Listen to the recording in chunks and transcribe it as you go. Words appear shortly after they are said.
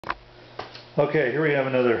Okay, here we have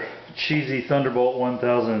another cheesy Thunderbolt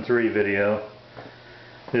 1003 video.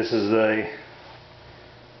 This is a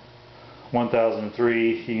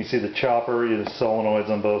 1003. You can see the chopper, the solenoids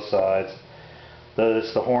on both sides.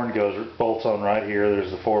 The horn bolts on right here.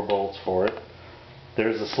 There's the 4 bolts for it.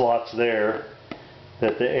 There's the slots there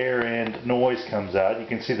that the air and noise comes out. You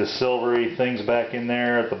can see the silvery things back in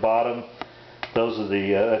there at the bottom. Those are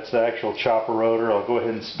that's the actual chopper rotor. I'll go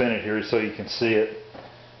ahead and spin it here so you can see it.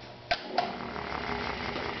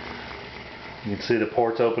 You can see the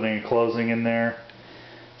ports opening and closing in there.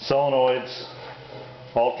 Solenoids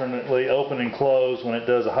alternately open and close when it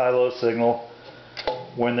does a high-low signal.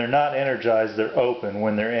 When they're not energized, they're open.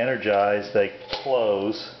 When they're energized, they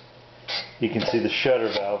close. You can see the shutter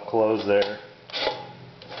valve close there.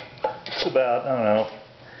 It's about, I don't know,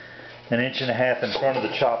 1.5 inches in front of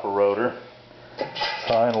the chopper rotor.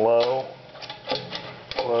 High and low.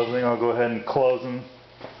 Closing. I'll go ahead and close them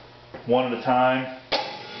one at a time.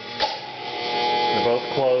 They're both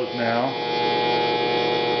closed now.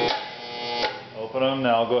 Open them.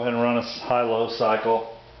 Now I'll go ahead and run a high-low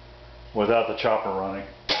cycle without the chopper running.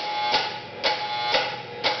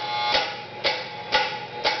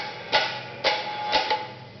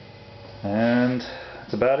 And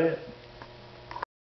that's about it.